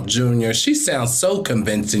Donald Trump Jr., she sounds so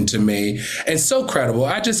convincing to me and so credible.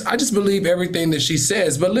 I just believe everything that she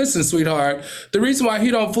says. But listen, sweetheart, the reason why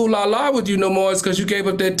he don't fool la la with you no more is because you gave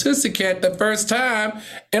up that Tootsie Cat the first time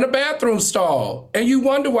in a bathroom stall. And you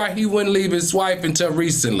wonder why he wouldn't leave his wife until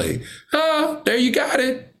recently. There you got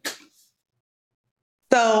it.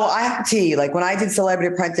 So I have to tell you, like when I did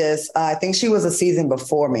Celebrity Apprentice, I think she was a season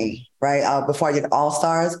before me, right? Before I did All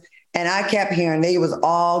Stars. And I kept hearing they was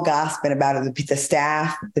all gossiping about it. The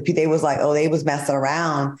staff, they was like, oh, they was messing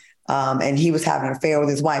around. And he was having an affair with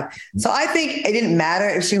his wife. So I think it didn't matter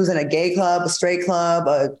if she was in a gay club, a straight club,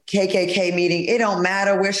 a KKK meeting. It don't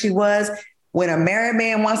matter where she was. When a married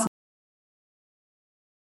man wants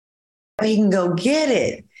to, he can go get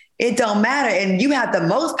it. It don't matter. And you have the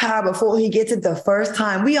most power before he gets it the first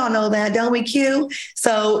time. We all know that, don't we, Q?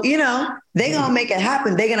 So, they're going to make it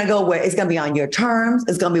happen. They're going to go where it's going to be on your terms.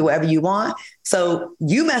 It's going to be wherever you want. So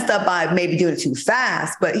you messed up by maybe doing it too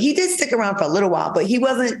fast, but he did stick around for a little while, but he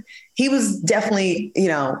was definitely,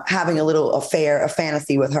 having a little affair, a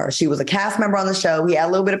fantasy with her. She was a cast member on the show. He had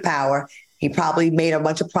a little bit of power. He probably made a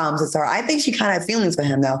bunch of promises to her. I think she kind of had feelings for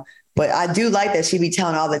him though, but I do like that she be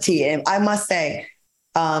telling all the tea. And I must say,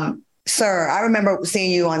 sir, I remember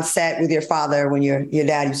seeing you on set with your father when your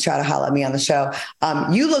dad used to try to holler at me on the show.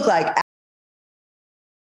 You look like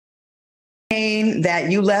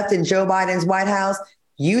that you left in Joe Biden's White House.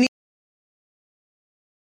 You need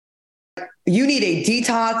a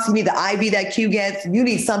detox. You need the IV that Q gets. You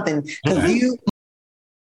need something because you.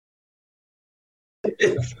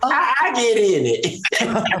 I get in it.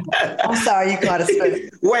 I'm sorry, you caught a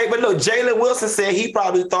spit. Wait, but look, Jalen Wilson said he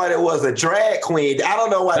probably thought it was a drag queen. I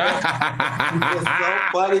don't know why. It's so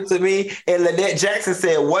funny to me. And Lynette Jackson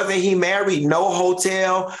said, wasn't he married? No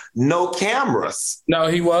hotel, no cameras. No,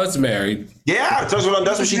 he was married. Yeah, that's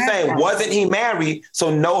what she's saying. Wasn't he married?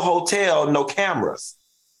 So no hotel, no cameras.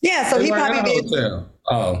 Yeah, so he probably did. Hotel.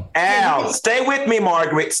 Oh. Al, stay with me,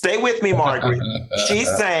 Margaret. Stay with me, Margaret.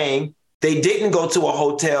 She's saying they didn't go to a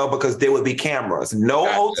hotel because there would be cameras. No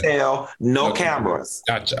hotel, no cameras.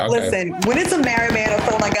 Gotcha. Okay. Listen, when it's a married man or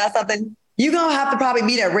someone like got something, you're going to have to probably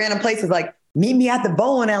meet at random places like meet me at the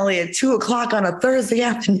bowling alley at 2:00 on a Thursday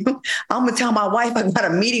afternoon. I'm going to tell my wife I got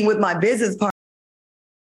a meeting with my business partner.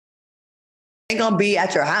 Ain't going to be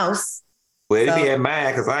at your house. Well, it'd be at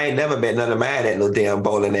mine because I ain't never met none of mine at no damn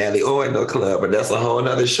bowling alley or in no club, but that's a whole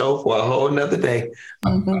nother show for a whole nother day.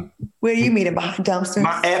 Mm-hmm. Where you meeting behind dumpsters?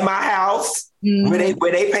 At my house, where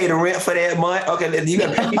they pay the rent for that month. Okay, you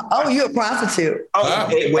gotta pay. Oh, you're a prostitute. Oh,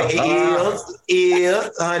 honey,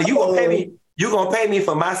 you gonna pay me? You gonna pay me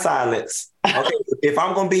for my silence? Okay, if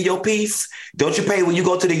I'm gonna be your piece, don't you pay when you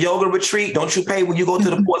go to the yoga retreat? Don't you pay when you go to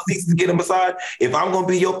the Four Seasons to get a massage? If I'm gonna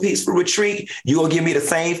be your piece for retreat, you gonna give me the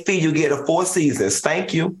same fee you get at Four Seasons.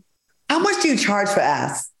 Thank you. How much do you charge for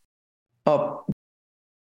ass? Oh,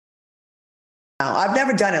 no, I've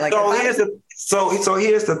never done it. Like, so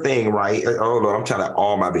here's the thing, right? Oh Lord, I'm trying to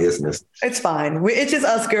all my business. it's fine. It's just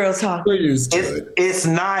us girls talking. We're used to it. It's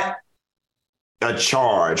not a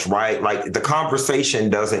charge, right? Like the conversation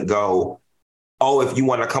doesn't go, oh, if you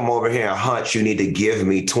want to come over here and hunt, you need to give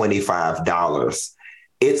me $25.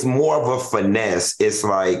 It's more of a finesse. It's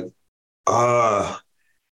like,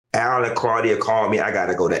 Al and Claudia called me. I got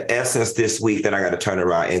to go to Essence this week. Then I got to turn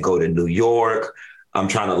around and go to New York. I'm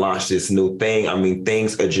trying to launch this new thing. I mean,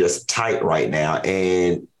 things are just tight right now.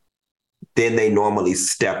 And then they normally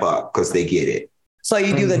step up because they get it. So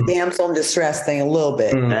you do the damsel in distress thing a little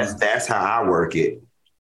bit. That's how I work it.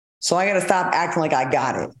 So I got to stop acting like I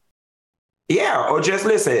got it. Yeah, or just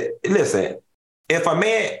listen. If a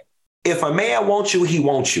man wants you, he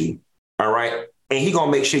wants you. All right. And he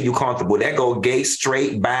gonna make sure you comfortable. That go gate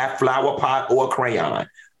straight, buy flower pot or crayon.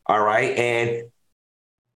 All right. And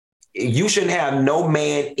you shouldn't have no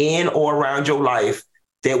man in or around your life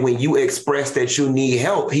that when you express that you need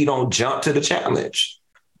help, he don't jump to the challenge.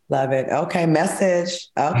 Love it. Okay, message.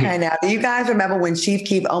 Okay, now do you guys remember when Chief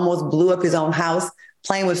Keef almost blew up his own house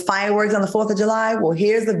playing with fireworks on the 4th of July? Well,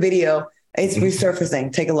 here's the video. It's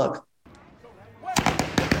resurfacing. Take a look.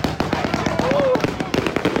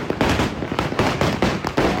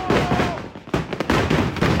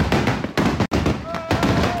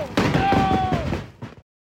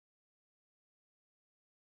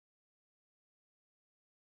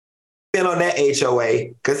 Been on that HOA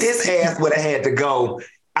because his ass would have had to go.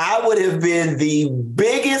 I would have been the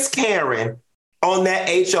biggest Karen on that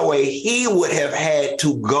HOA. He would have had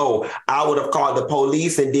to go. I would have called the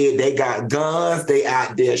police and they got guns. They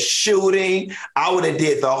out there shooting. I would have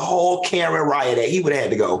did the whole Karen riot. He would have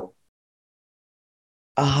had to go.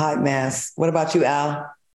 A hot mess. What about you,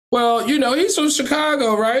 Al? Well, he's from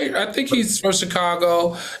Chicago, right? I think he's from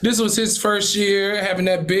Chicago. This was his first year having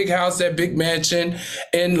that big house, that big mansion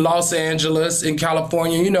in Los Angeles, in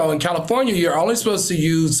California. In California, you're only supposed to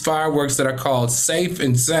use fireworks that are called safe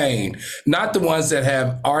and sane, not the ones that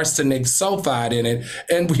have arsenic sulfide in it.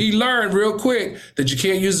 And he learned real quick that you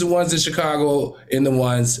can't use the ones in Chicago and the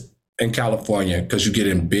ones in California because you get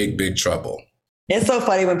in big, big trouble. It's so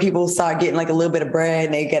funny when people start getting like a little bit of bread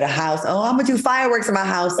and they get a house. Oh, I'm going to do fireworks in my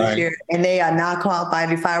house this year. And they are not qualified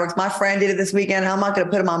to do fireworks. My friend did it this weekend. I'm not going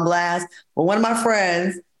to put them on blast. But one of my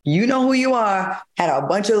friends, you know who you are, had a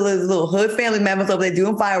bunch of little hood family members over there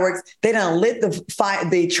doing fireworks. They done lit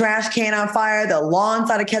the trash can on fire. The lawn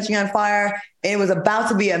started catching on fire. And it was about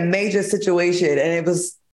to be a major situation. And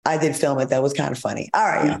I did film it. That was kind of funny. All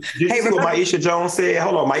right. Y'all. Did you see what Maisha Jones said?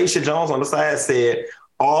 Hold on. Maisha Jones on the side said,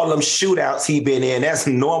 all them shootouts he been in, that's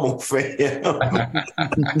normal for him.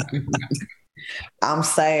 I'm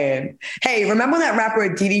saying. Hey, remember when that rapper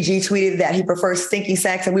DDG tweeted that he prefers stinky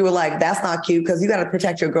sex? And we were like, that's not cute because you got to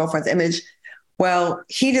protect your girlfriend's image. Well,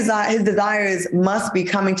 his desires must be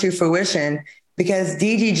coming to fruition because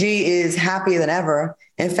DDG is happier than ever.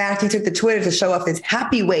 In fact, he took to Twitter to show off his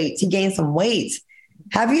happy weight. He gained some weight.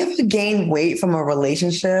 Have you ever gained weight from a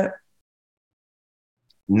relationship?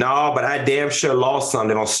 No, but I damn sure lost some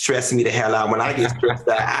that don't stress me the hell out. When I get stressed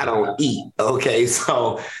out, I don't eat. Okay,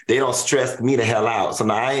 so they don't stress me the hell out. So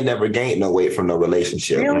no, I ain't never gained no weight from no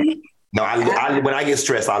relationship. Really? No, when I get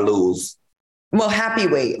stressed, I lose. Well, happy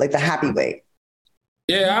weight, like the happy weight.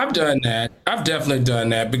 Yeah, I've done that. I've definitely done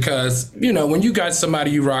that because, when you got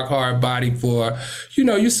somebody you rock hard body for,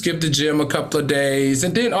 you skip the gym a couple of days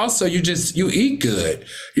and then also you eat good.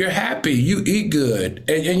 You're happy. You eat good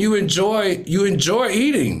and you enjoy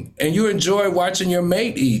eating and you enjoy watching your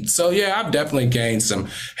mate eat. So yeah, I've definitely gained some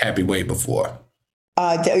happy weight before.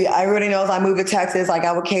 Everybody knows I moved to Texas. I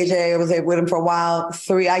got with KJ. I was with him for a while.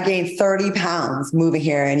 I gained 30 pounds moving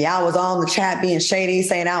here. And y'all was on the chat being shady,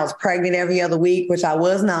 saying I was pregnant every other week, which I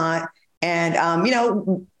was not. And,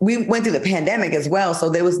 we went through the pandemic as well. So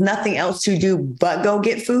there was nothing else to do but go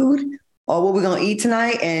get food or what we're going to eat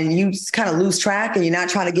tonight. And you just kind of lose track and you're not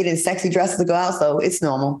trying to get in sexy dresses to go out. So it's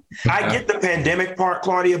normal. I get the pandemic part,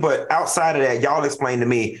 Claudia, but outside of that, y'all explain to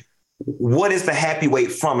me, what is the happy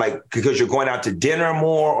weight from? Like, because you're going out to dinner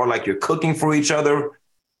more or like you're cooking for each other?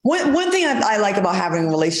 One thing I like about having a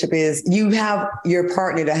relationship is you have your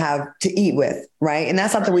partner to eat with, right? And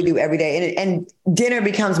that's something we do every day. And dinner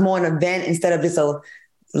becomes more an event instead of just a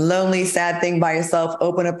lonely, sad thing by yourself.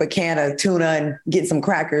 Open up a can of tuna and get some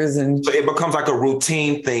crackers. And so it becomes like a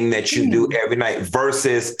routine thing that you do every night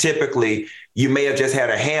versus typically you may have just had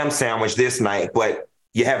a ham sandwich this night, but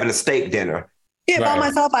you're having a steak dinner. Yeah, by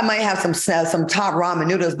myself, I might have some top ramen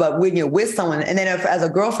noodles, but when you're with someone, and then if as a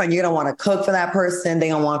girlfriend, you're going to want to cook for that person. They're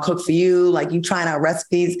going to want to cook for you. Like you trying out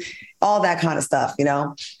recipes, all that kind of stuff,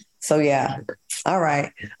 So yeah. All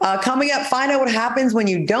right. Coming up, find out what happens when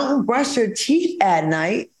you don't brush your teeth at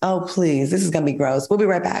night. Oh, please. This is going to be gross. We'll be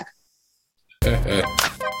right back.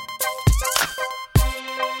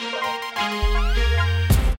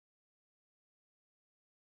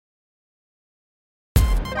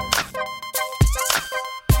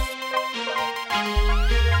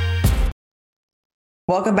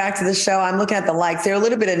 Welcome back to the show. I'm looking at the likes. They're a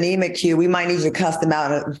little bit anemic, Q. We might need you to cuss them out.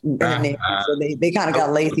 So they kind of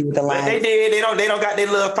got lazy with the likes. They did. They don't got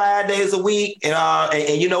their little 5 days a week.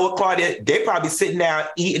 And you know what, Claudia? They probably sitting down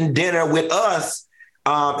eating dinner with us,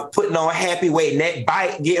 putting on happy weight, and that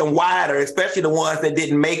bite getting wider, especially the ones that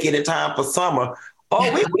didn't make it in time for summer.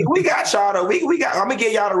 Oh, we got y'all. I'm gonna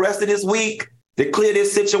give y'all the rest of this week to clear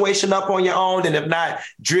this situation up on your own. And if not,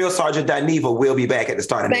 Drill Sergeant Dineva will be back at the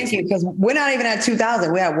start of Thank you, because we're not even at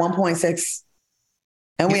 2,000. We're at 1.6.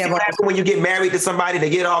 And we have when you get married to somebody, they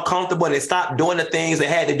get all comfortable and they stop doing the things they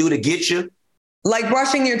had to do to get you. Like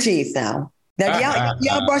brushing your teeth now.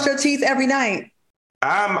 Y'all brush your teeth every night.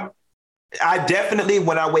 I definitely,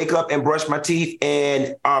 when I wake up and brush my teeth,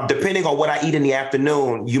 and depending on what I eat in the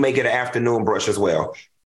afternoon, you may get an afternoon brush as well.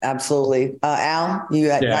 Absolutely. Al,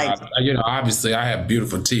 obviously I have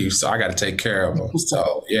beautiful teeth, so I got to take care of them.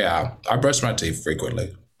 So yeah, I brush my teeth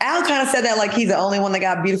frequently. Al kind of said that like he's the only one that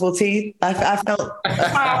got beautiful teeth. I felt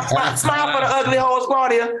smile for the ugly hoes,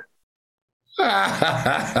 Claudia.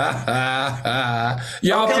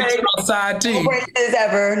 Y'all fix y'all side teeth. Is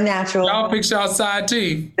ever natural. Y'all fix y'all side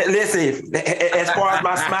teeth. Listen, as far as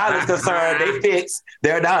my smile is concerned, they fix.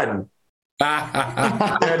 They're done.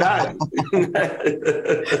 They're done.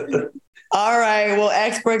 All right. Well,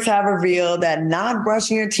 experts have revealed that not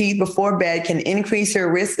brushing your teeth before bed can increase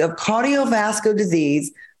your risk of cardiovascular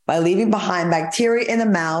disease by leaving behind bacteria in the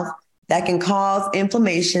mouth that can cause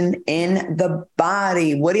inflammation in the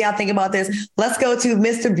body. What do y'all think about this? Let's go to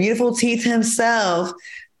Mr. Beautiful Teeth himself.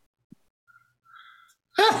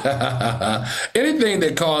 Anything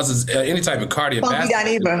that causes any type of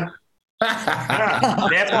cardiovascular.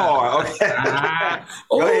 That part.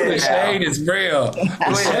 Okay. The shade is real.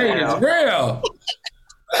 The shade is real.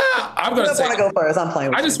 I'm going to say. Go first. I'm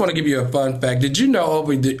playing. I just want to give you a fun fact. Did you know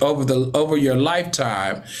over your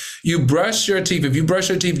lifetime, you brush your teeth? If you brush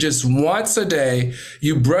your teeth just once a day,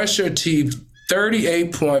 you brush your teeth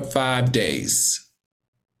 38.5 days.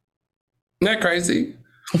 Isn't that crazy?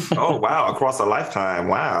 Oh wow! Across a lifetime.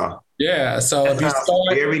 Wow. Yeah. So if you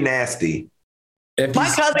start very nasty. My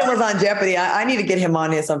cousin was on Jeopardy. I need to get him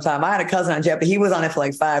on here sometime. I had a cousin on Jeopardy. He was on it for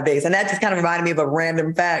like 5 days. And that just kind of reminded me of a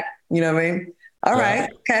random fact. You know what I mean? All right.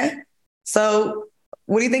 Okay. So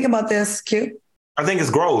what do you think about this, Q? I think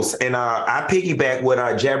it's gross. And I piggyback what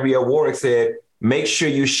Jabrielle Warwick said. Make sure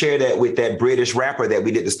you share that with that British rapper that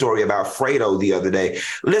we did the story about, Fredo, the other day.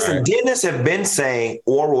 Listen, dentists have been saying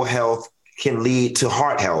oral health can lead to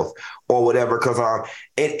heart health or whatever, because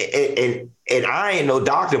and I ain't no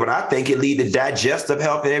doctor, but I think it lead to digestive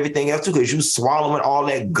health and everything else too, because you swallowing all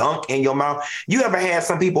that gunk in your mouth. You ever had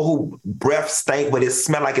some people who breath stink, but it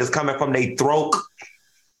smell like it's coming from their throat?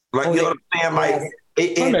 Like, you know what I'm saying? Like,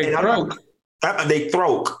 they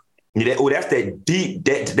throat. That's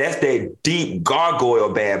that deep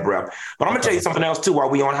gargoyle bad breath. But I'm gonna tell you something else too while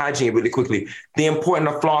we on hygiene really quickly. The importance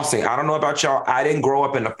of flossing. I don't know about y'all. I didn't grow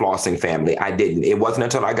up in the flossing family. I didn't. It wasn't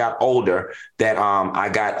until I got older that I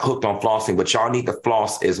got hooked on flossing. But y'all need to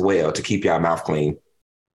floss as well to keep your mouth clean.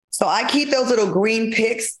 So I keep those little green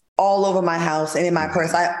picks all over my house and in my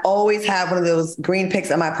purse. I always have one of those green picks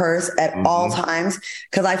in my purse at all times,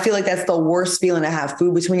 because I feel like that's the worst feeling to have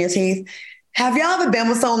food between your teeth. Have y'all ever been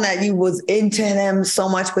with someone that you was into them so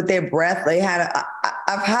much with their breath?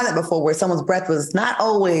 I've had it before where someone's breath was not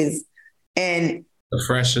always, and the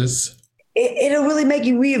freshest. It'll really make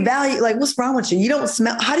you reevaluate. Like, what's wrong with you? You don't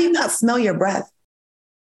smell. How do you not smell your breath?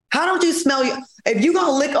 How don't you smell if you're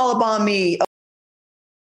gonna lick all up on me?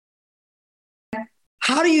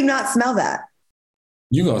 How do you not smell that?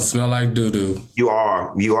 You're going to smell like doo-doo. You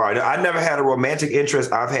are. I never had a romantic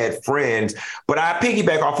interest. I've had friends, but I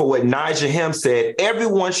piggyback off of what Nigel Him said.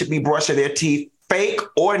 Everyone should be brushing their teeth, fake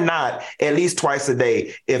or not, at least twice a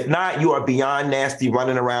day. If not, you are beyond nasty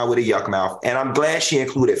running around with a yuck mouth. And I'm glad she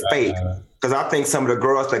included fake, because I think some of the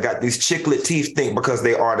girls that got these chiclet teeth think because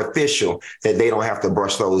they're artificial that they don't have to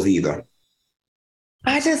brush those either.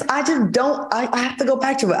 I just don't. I have to go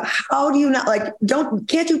back to it. How do you not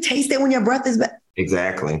can't you taste it when your breath is bad?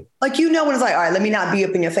 Exactly. Like, when it's like, all right, let me not be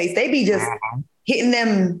up in your face. They be just hitting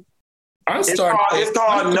them. It's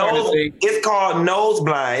called nose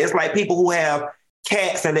blind. It's like people who have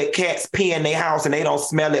cats and their cats pee in their house and they don't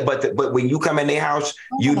smell it, but when you come in their house,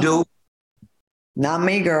 you do. Not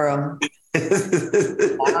me, girl.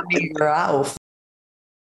 Not me, girl. I will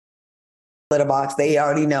litter box. They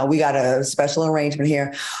already know we got a special arrangement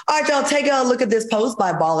here. All right, y'all, take a look at this post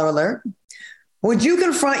by Baller Alert. Would you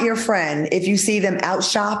confront your friend if you see them out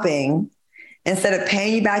shopping instead of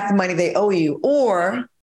paying you back the money they owe you? Or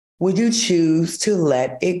would you choose to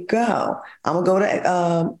let it go? I'm going to go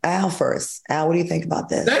to Al first. Al, what do you think about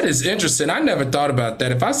this? That is interesting. I never thought about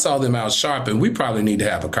that. If I saw them out shopping, we probably need to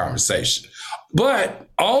have a conversation. But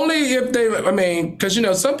only if because,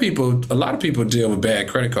 a lot of people deal with bad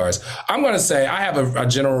credit cards. I'm going to say I have a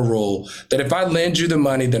general rule that if I lend you the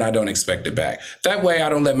money, then I don't expect it back. That way I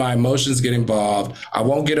don't let my emotions get involved. I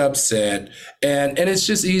won't get upset. And it's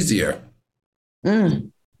just easier. Not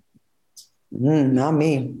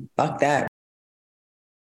me. Fuck that.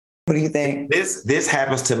 What do you think? This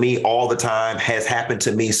happens to me all the time, has happened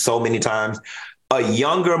to me so many times. A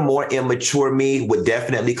younger, more immature me would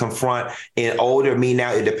definitely confront. An older me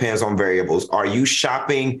now, it depends on variables. Are you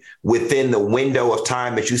shopping within the window of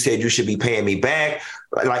time that you said you should be paying me back?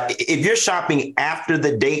 Like if you're shopping after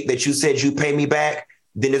the date that you said you pay me back,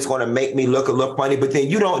 then it's going to make me look a little funny. But then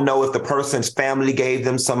you don't know if the person's family gave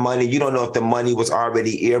them some money. You don't know if the money was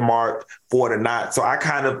already earmarked for it or not. So I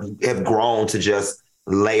kind of have grown to just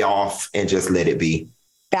lay off and just let it be.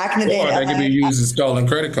 Back in the day, or they could be using stolen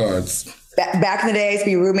credit cards. Back in the day, I used to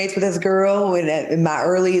be roommates with this girl in my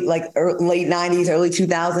late 90s, early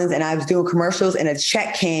 2000s, and I was doing commercials and a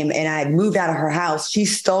check came and I had moved out of her house. She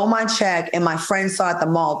stole my check and my friend saw at the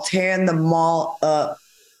mall, tearing the mall up.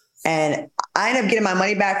 And I ended up getting my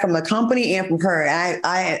money back from the company and from her.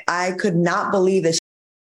 And I could not believe that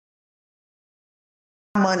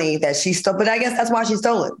money that she stole, but I guess that's why she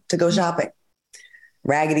stole it, to go shopping.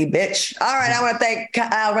 Raggedy bitch. All right, I want to thank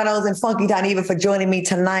Al Reynolds and Funky Dineva for joining me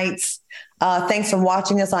tonight. Thanks for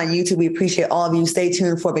watching us on YouTube. We appreciate all of you. Stay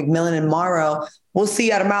tuned for McMillan and Morrow. We'll see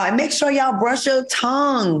y'all tomorrow. And make sure y'all brush your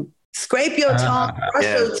tongue. Scrape your tongue. Brush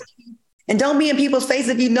your teeth. And don't be in people's face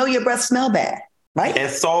if you know your breath smell bad. Right? And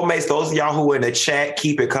soulmates, those of y'all who are in the chat,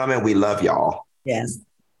 keep it coming. We love y'all. Yes.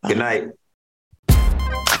 Good night.